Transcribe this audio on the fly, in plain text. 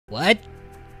What?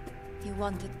 You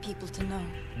wanted people to know.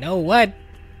 No, what?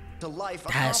 To life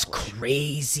That's accomplished.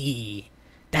 crazy.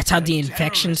 That's how the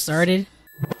infection started?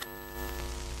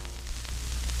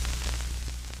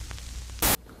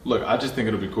 Look, I just think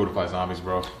it'll be cool to fight zombies,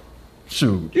 bro.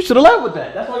 Shoot, you should have led with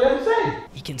that. That's all you had to say.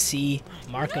 You can see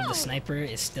Mark of the Sniper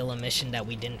is still a mission that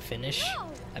we didn't finish,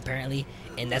 apparently.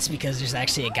 And that's because there's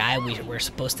actually a guy we were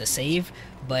supposed to save,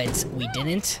 but we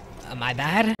didn't. My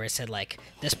bad. Where it said, like,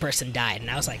 this person died.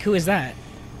 And I was like, who is that?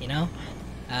 You know?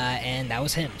 And that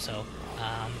was him. So,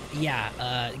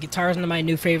 yeah. Guitar is one of my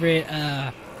new favorite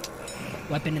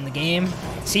weapon in the game.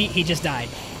 See, he just died.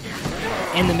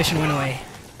 And the mission went away.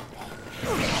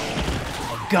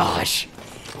 Oh, gosh.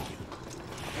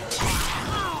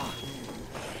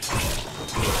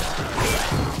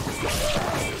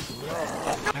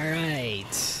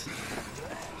 Alright.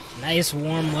 Nice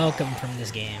warm welcome from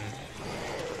this game.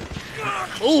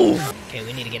 Ooh! Okay,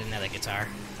 we need to get another guitar.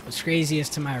 What's crazy is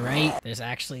to my right, there's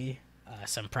actually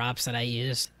some props that I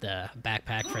used. The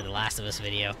backpack for the Last of Us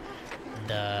video.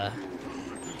 The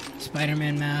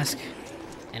Spider-Man mask.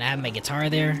 And I have my guitar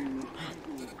there.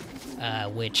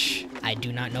 Which I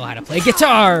do not know how to play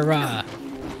guitar!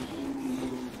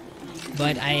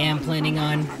 But I am planning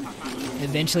on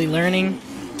eventually learning.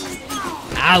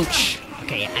 Ouch!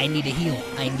 Okay, I need to heal.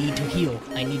 I need to heal.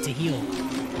 I need to heal.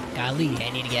 Golly, I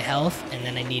need to get health, and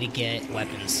then I need to get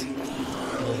weapons.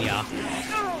 Move y'all.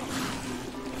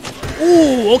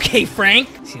 Ooh, okay, Frank!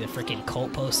 See the freaking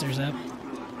cult posters up?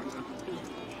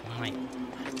 Oh my...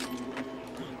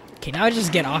 Okay, now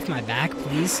just get off my back,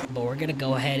 please. But we're gonna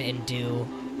go ahead and do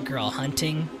girl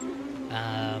hunting.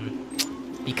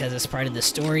 Because it's part of the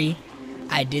story.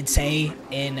 I did say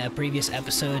in a previous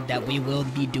episode that we will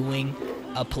be doing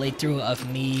a playthrough of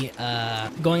me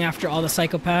going after all the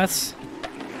psychopaths.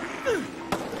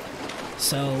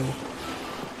 So,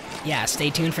 yeah, stay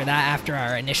tuned for that after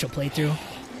our initial playthrough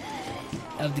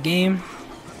of the game.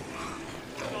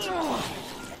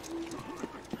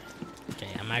 Okay,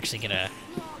 I'm actually gonna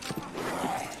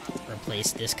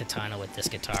replace this katana with this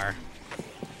guitar.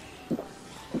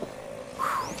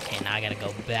 Okay, now I gotta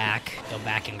go back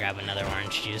and grab another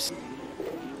orange juice.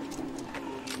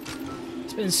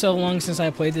 It's been so long since I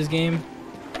played this game.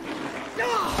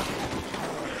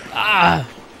 Ah!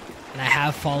 And I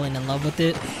have fallen in love with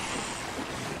it.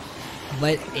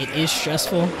 But it is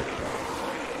stressful.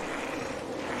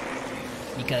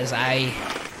 Because I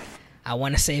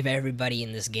want to save everybody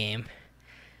in this game.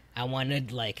 I want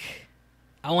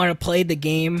to play the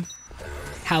game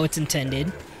how it's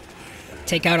intended.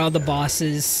 Take out all the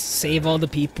bosses, save all the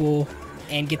people,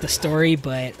 and get the story,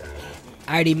 but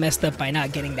I already messed up by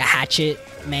not getting the Hatchet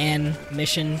Man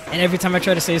mission. And every time I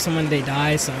try to save someone, they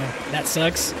die, so that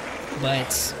sucks.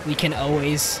 But we can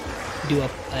always do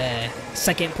a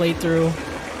second playthrough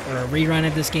or a rerun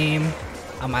of this game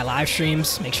on my live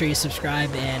streams. Make sure you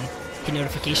subscribe and hit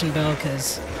notification bell,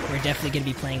 because we're definitely going to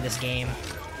be playing this game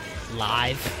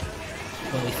live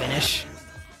when we finish.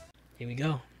 Here we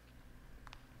go.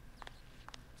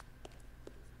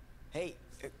 Hey.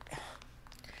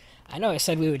 I know I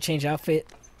said we would change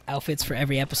outfits for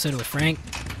every episode with Frank,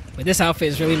 but this outfit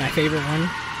is really my favorite one.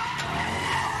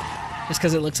 Just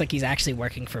because it looks like he's actually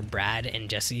working for Brad and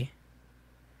Jesse.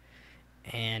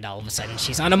 And all of a sudden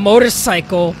she's on a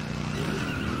motorcycle.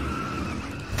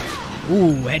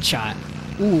 Ooh, headshot.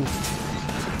 Ooh.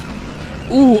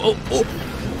 Ooh, oh, oh.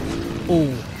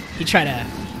 Ooh, he tried to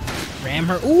ram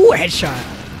her. Ooh, headshot.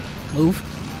 Move.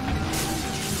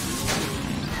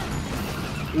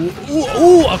 Ooh, ooh,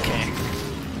 ooh, okay.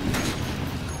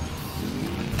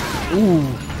 Ooh.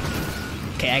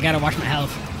 Okay, I gotta watch my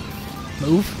health.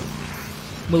 Move.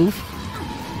 Move.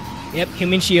 Yep,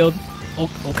 human shield. Oh,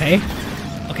 okay.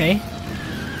 Okay.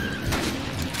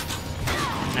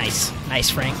 Nice. Nice,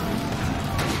 Frank.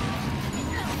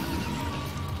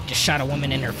 Just shot a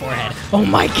woman in her forehead. Oh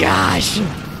my gosh!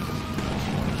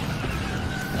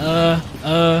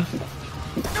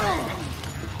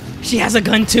 She has a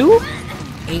gun too?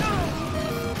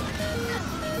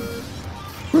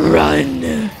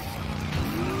 Run!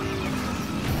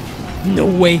 No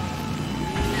way.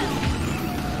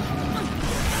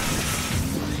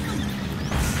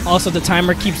 Also, the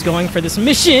timer keeps going for this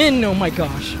mission. Oh my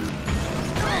gosh.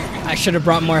 I should have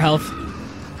brought more health.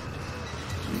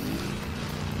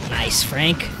 Nice,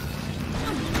 Frank.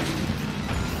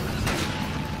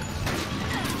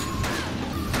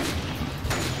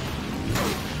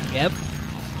 Yep.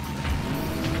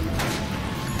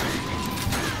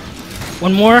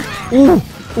 One more. Ooh.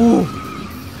 Ooh.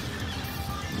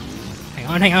 Hang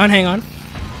on, hang on, hang on.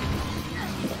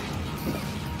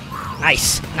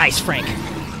 Nice. Nice, Frank.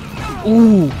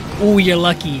 Ooh. Ooh, you're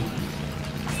lucky.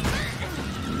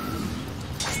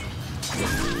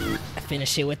 I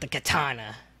finish it with the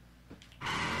katana.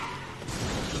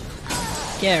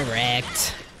 Get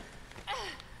wrecked.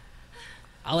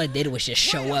 All I did was just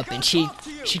show up, and she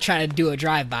tried to do a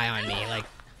drive-by on me. Like,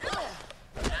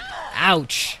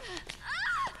 ouch.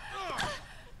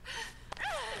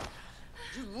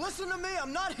 You listen to me.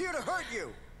 I'm not here to hurt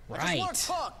you. I Right. just want to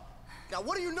talk. Now,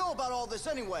 what do you know about all this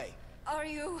anyway? Are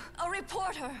you a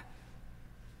reporter?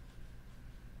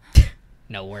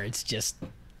 No words, just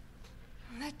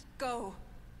Let go.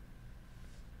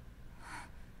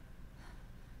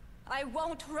 I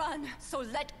won't run, so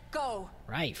let go.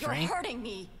 right, You're Frank. hurting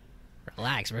me.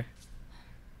 Relax, bro.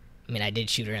 I mean, I did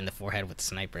shoot her in the forehead with the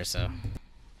sniper, so.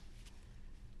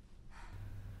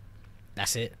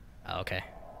 That's it? Oh, okay.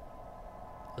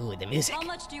 Ooh, the music. How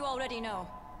much do you already know?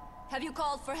 Have you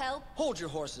called for help? Hold your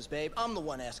horses, babe. I'm the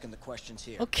one asking the questions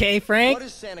here. Okay, Frank. What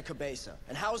is Santa Cabeza,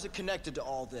 and how is it connected to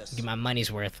all this? Do my money's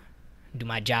worth. Do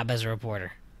my job as a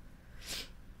reporter.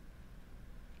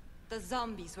 The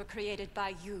zombies were created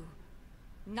by you,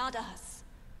 not us.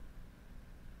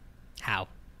 How?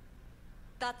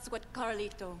 That's what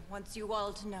Carlito wants you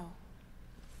all to know.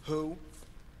 Who?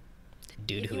 The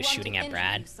dude If who you was want shooting to at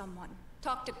Brad. interview someone,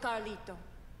 talk to Carlito.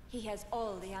 He has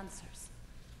all the answers.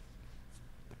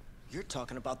 You're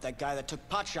talking about that guy that took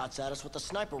pot shots at us with a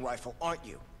sniper rifle, aren't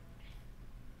you?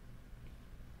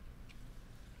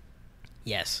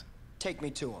 Yes. Take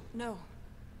me to him. No.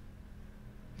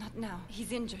 Not now.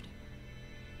 He's injured.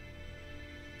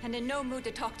 And in no mood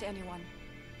to talk to anyone.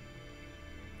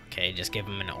 Okay, just give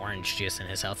him an orange juice and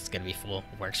his health is gonna be full.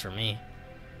 Works for me.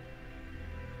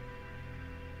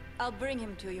 I'll bring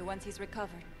him to you once he's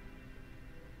recovered.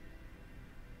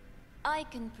 I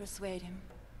can persuade him.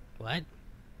 What?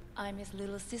 I'm his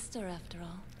little sister, after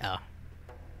all. Oh.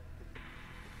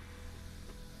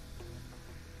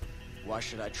 Why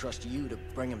should I trust you to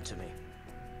bring him to me?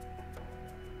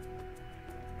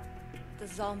 The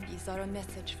zombies are a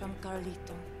message from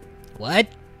Carlito. What?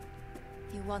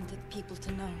 He wanted people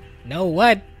to know. No,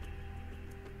 what?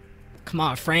 Come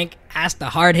on, Frank. Ask the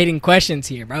hard-hitting questions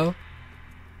here, bro.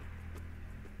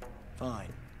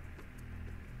 Fine.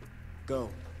 Go.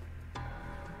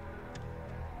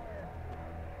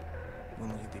 When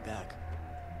will you be back?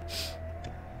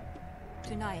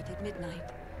 Tonight at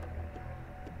midnight.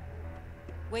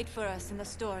 Wait for us in the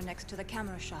store next to the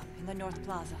camera shop in the North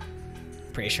Plaza.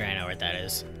 Pretty sure I know where that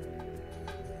is.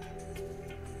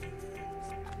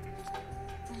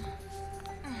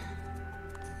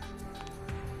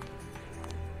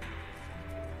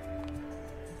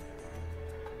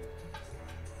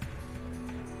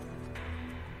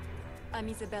 I'm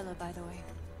Isabella, by the way.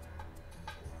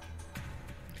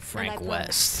 Frank And I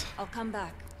West. promise I'll come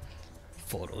back.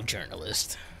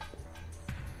 Photojournalist.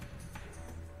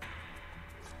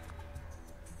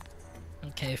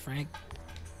 Okay, Frank.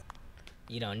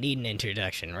 You don't need an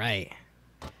introduction, right?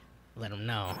 Let him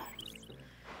know.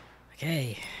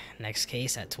 Okay, next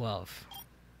case at 12.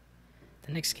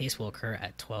 The next case will occur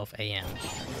at 12 a.m.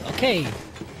 Okay,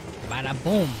 bada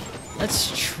boom.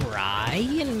 Let's try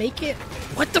and make it.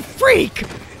 What the freak?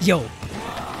 Yo.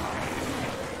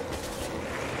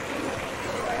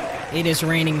 It is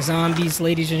raining zombies,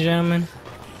 ladies and gentlemen.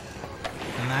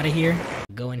 I'm out of here.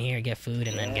 Go in here, get food,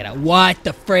 and then get out. What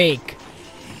the freak?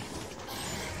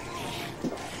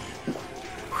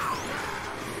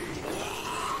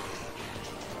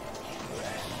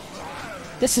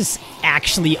 This is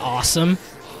actually awesome.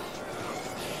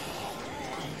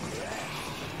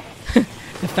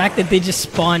 The fact that they just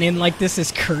spawn in like this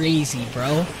is crazy,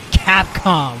 bro.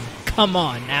 Capcom, come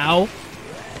on now.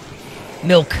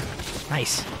 Milk,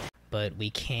 nice. But we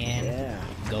can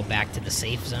go back to the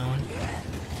safe zone.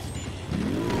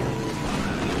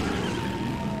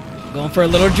 Going for a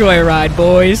little joyride,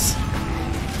 boys.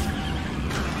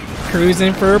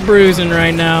 Cruising for a bruising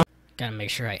right now. Gotta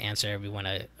make sure I answer every one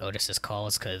of Otis's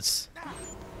calls, because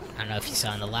I don't know if you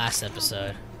saw in the last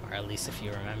episode, or at least if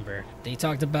you remember. They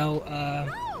talked about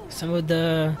some of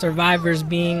the survivors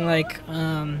being like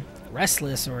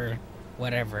restless or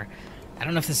whatever. I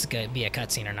don't know if this is gonna be a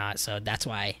cutscene or not, so that's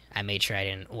why I made sure I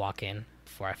didn't walk in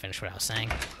before I finished what I was saying.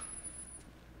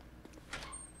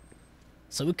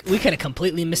 So we could have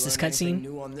completely missed this cutscene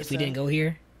if we didn't go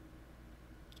here.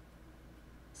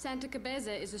 Santa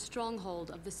Cabeza is a stronghold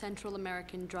of the Central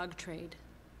American drug trade.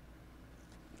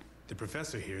 The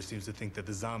professor here seems to think that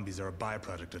the zombies are a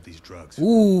byproduct of these drugs.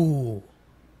 Ooh.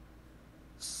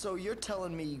 So you're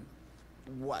telling me,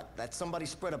 what, that somebody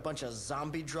spread a bunch of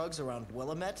zombie drugs around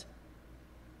Willamette?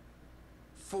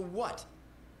 For what?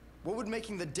 What would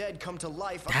making the dead come to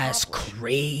life That's accomplish?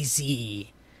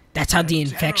 crazy. That's how the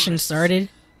infection started?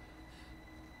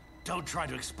 Don't try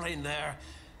to explain their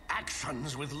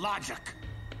actions with logic.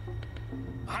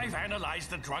 I've analyzed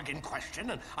the drug in question,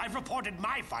 and I've reported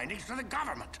my findings to the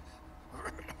government.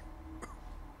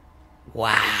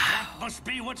 Wow. That must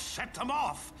be what set them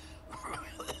off.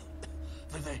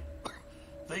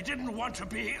 They didn't want to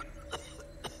be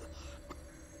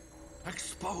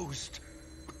exposed.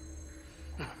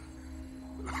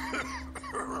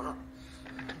 I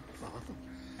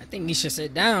think you should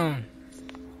sit down.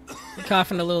 You're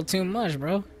coughing a little too much,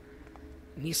 bro.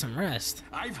 You need some rest.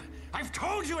 I've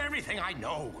told you everything I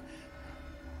know.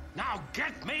 Now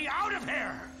get me out of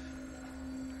here.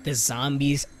 The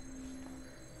zombies.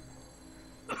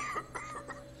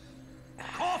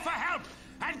 Call for help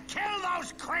and kill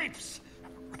those creeps.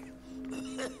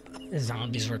 The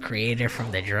zombies were created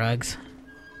from the drugs.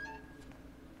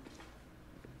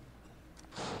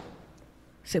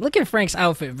 See, look at Frank's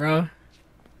outfit, bro.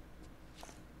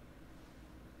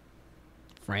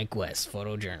 Frank West,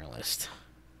 photojournalist.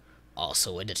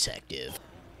 Also a detective.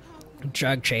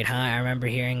 Drug trade, huh? I remember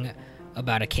hearing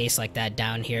about a case like that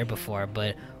down here before,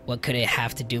 but what could it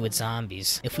have to do with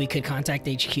zombies? If we could contact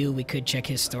HQ, we could check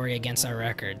his story against our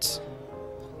records.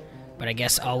 But I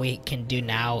guess all we can do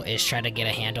now is try to get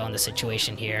a handle on the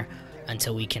situation here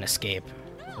until we can escape.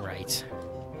 Right.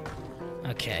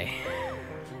 Okay.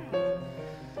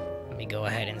 Let me go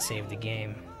ahead and save the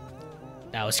game.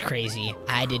 That was crazy.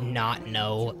 I did not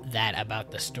know that about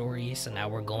the story, so now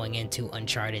we're going into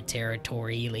uncharted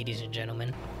territory, ladies and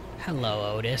gentlemen.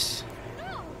 Hello, Otis.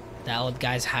 That old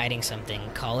guy's hiding something.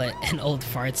 Call it an old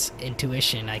fart's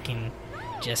intuition. I can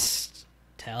just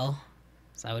tell.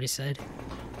 Is that what he said?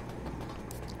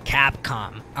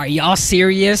 Capcom. Are y'all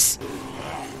serious?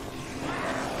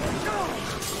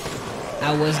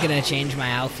 I was gonna change my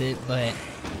outfit, but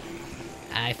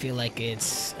I feel like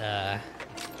it's,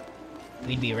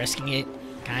 we'd be risking it,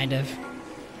 kind of.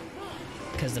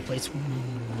 Because the place,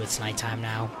 it's nighttime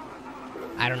now.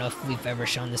 I don't know if we've ever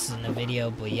shown this in a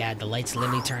video, but yeah, the lights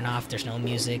literally turn off, there's no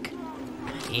music.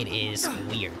 It is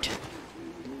weird.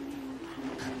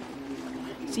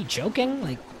 Is he joking?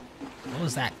 Like, what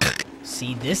was that?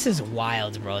 See, this is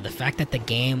wild, bro. The fact that the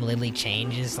game literally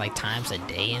changes, like, times a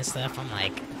day and stuff, I'm,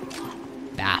 like,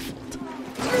 baffled.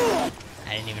 I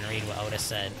didn't even read what Otis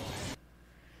said.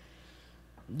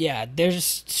 Yeah,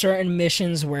 there's certain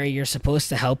missions where you're supposed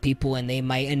to help people and they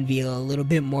might unveil a little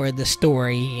bit more of the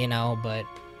story, you know, but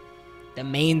the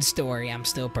main story, I'm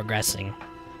still progressing.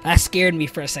 That scared me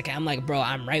for a second. I'm like, bro,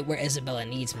 I'm right where Isabella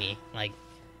needs me. Like,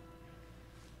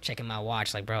 checking my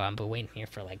watch, like, bro, I've been waiting here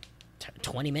for like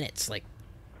 20 minutes, like.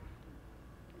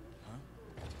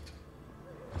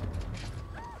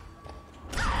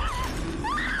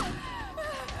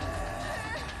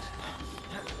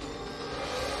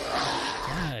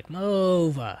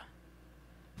 Move! My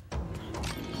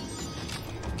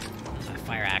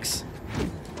fire axe.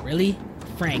 Really?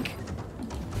 Frank.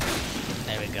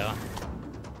 There we go.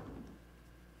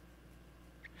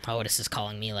 Oh, this is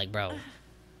calling me like, bro.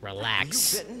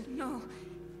 Relax. No.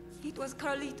 It was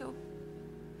Carlito.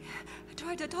 I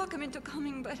tried to talk him into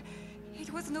coming, but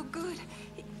it was no good.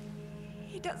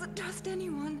 He doesn't trust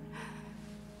anyone.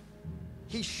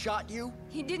 He shot you?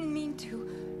 He didn't mean to.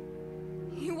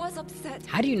 He was upset.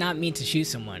 How do you not mean to shoot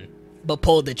someone, but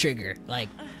pull the trigger? Like,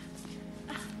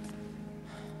 I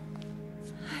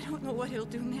don't know what he'll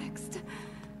do next.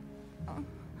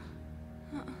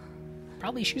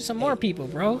 probably shoot some more people,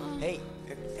 bro. Hey.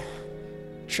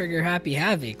 Trigger Happy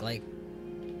Havoc, like.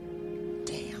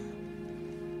 Damn.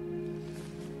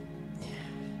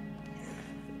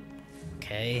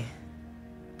 Okay.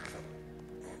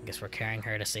 Guess we're carrying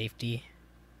her to safety.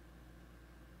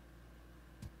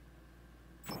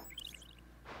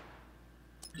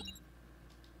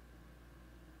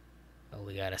 Oh,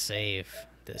 we gotta save.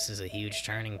 This is a huge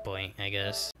turning point, I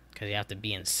guess. Because you have to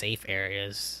be in safe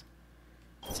areas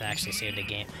to actually save the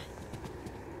game.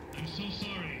 I'm so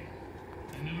sorry.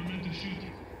 I never meant to shoot you.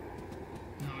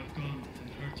 Now I've gone and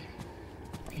hurt you.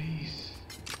 Please,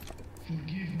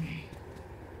 forgive me.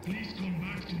 Please come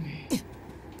back to me.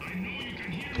 I know you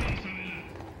can hear me, Isabella.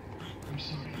 I'm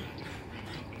sorry not to get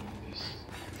wrapped up in all this.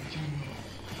 But you know.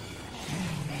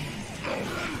 Come back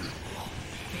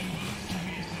to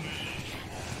me, Isabella.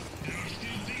 There are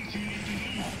still things you need to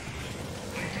do.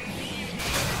 I can't believe it.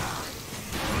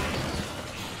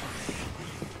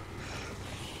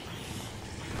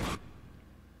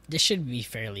 This should be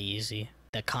fairly easy.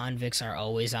 The convicts are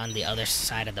always on the other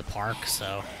side of the park,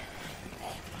 so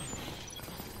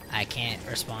I can't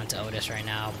respond to Otis right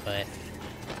now, but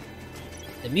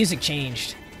the music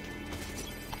changed.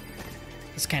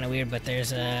 It's kind of weird, but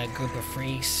there's a group of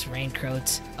freaks,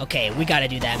 raincoats. Okay, we gotta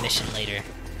do that mission later.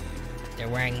 They're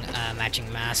wearing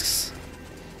matching masks.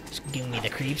 Just giving me the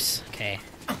creeps. Okay.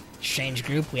 Strange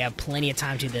group. We have plenty of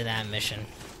time to do that mission.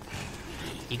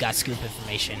 You got scoop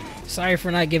information. Sorry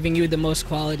for not giving you the most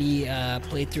quality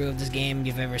playthrough of this game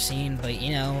you've ever seen, but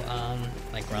you know,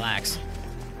 like, relax.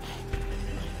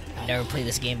 I've never played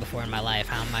this game before in my life.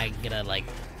 How am I gonna, like,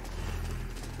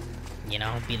 you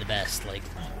know, be the best? Like,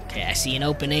 okay, I see an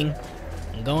opening.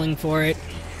 I'm going for it.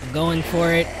 I'm going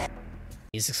for it.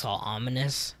 Music's all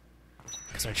ominous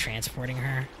because we're transporting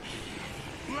her.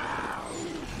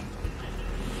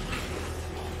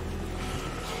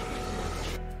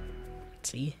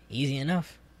 See? Easy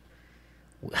enough.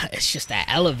 It's just that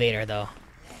elevator, though.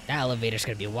 That elevator's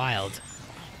gonna be wild.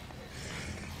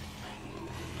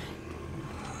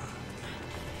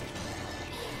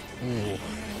 Ooh.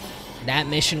 That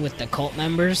mission with the cult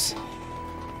members,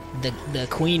 the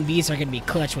queen bees are gonna be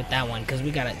clutch with that one, because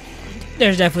we gotta...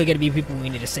 There's definitely gonna be people we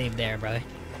need to save there, brother.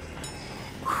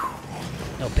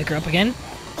 No, pick her up again.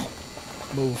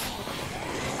 Move.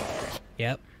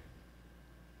 Yep.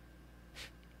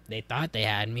 They thought they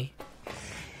had me.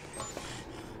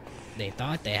 They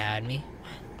thought they had me.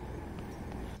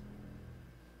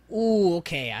 Ooh,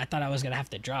 okay. I thought I was gonna have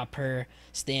to drop her,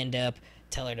 stand up,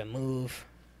 tell her to move.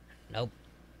 Nope.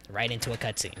 Right into a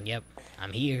cutscene. Yep.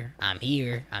 I'm here. I'm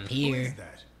here. I'm here. What is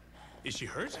that? Is she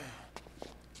hurt?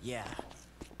 Yeah.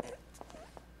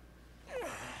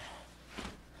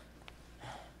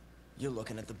 You're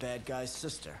looking at the bad guy's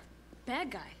sister. Bad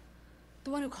guy?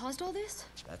 The one who caused all this?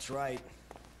 That's right.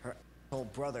 Her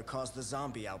old brother caused the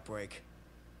zombie outbreak.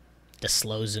 The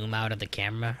slow zoom out of the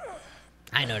camera.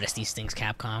 I noticed these things,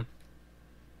 Capcom.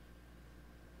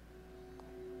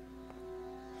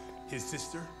 His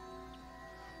sister?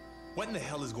 What in the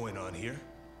hell is going on here?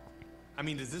 I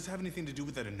mean, does this have anything to do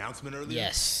with that announcement earlier?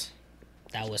 Yes.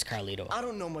 That was Carlito. I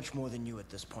don't know much more than you at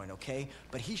this point, okay?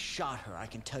 But he shot her, I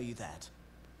can tell you that.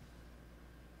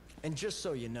 And just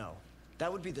so you know,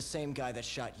 that would be the same guy that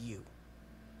shot you.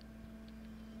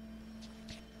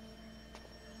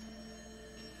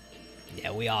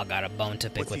 Yeah, we all got a bone to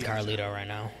pick with Carlito right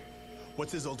now.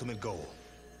 What's his ultimate goal?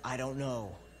 I don't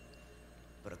know.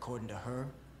 But according to her,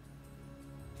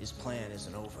 his plan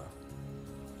isn't over.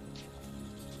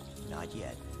 Not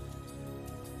yet.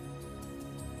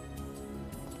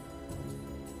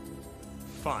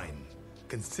 Fine.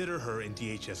 Consider her in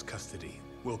DHS custody.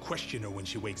 We'll question her when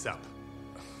she wakes up.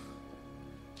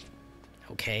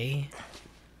 Okay.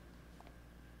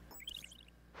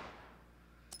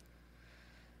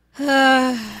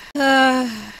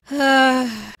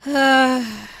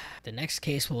 The next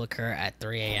case will occur at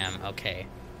 3 a.m. Okay.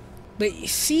 But you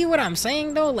see what I'm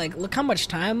saying, though? Like, look how much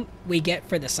time we get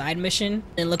for the side mission,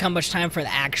 and look how much time for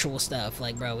the actual stuff.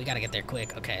 Like, bro, we gotta get there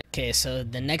quick. Okay. Okay, so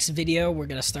the next video, we're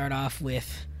gonna start off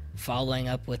with following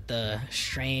up with the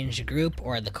strange group,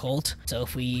 or the cult. So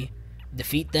if we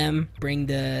defeat them, bring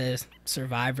the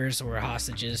survivors or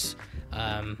hostages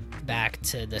back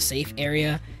to the safe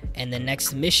area, and the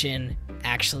next mission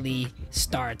actually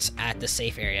starts at the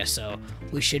safe area. So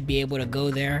we should be able to go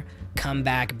there, come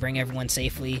back, bring everyone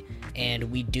safely,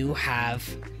 and we do have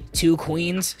 2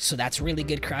 queens, so that's really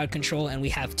good crowd control, and we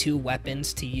have 2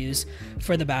 weapons to use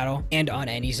for the battle and on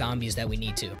any zombies that we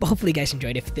need to. But hopefully you guys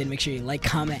enjoyed. If you did, make sure you like,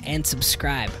 comment, and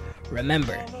subscribe.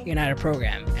 Remember, you're not a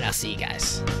program, and I'll see you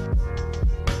guys.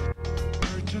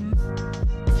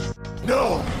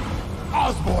 No!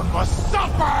 Osborn must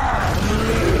suffer!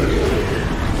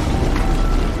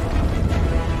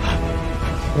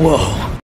 Whoa.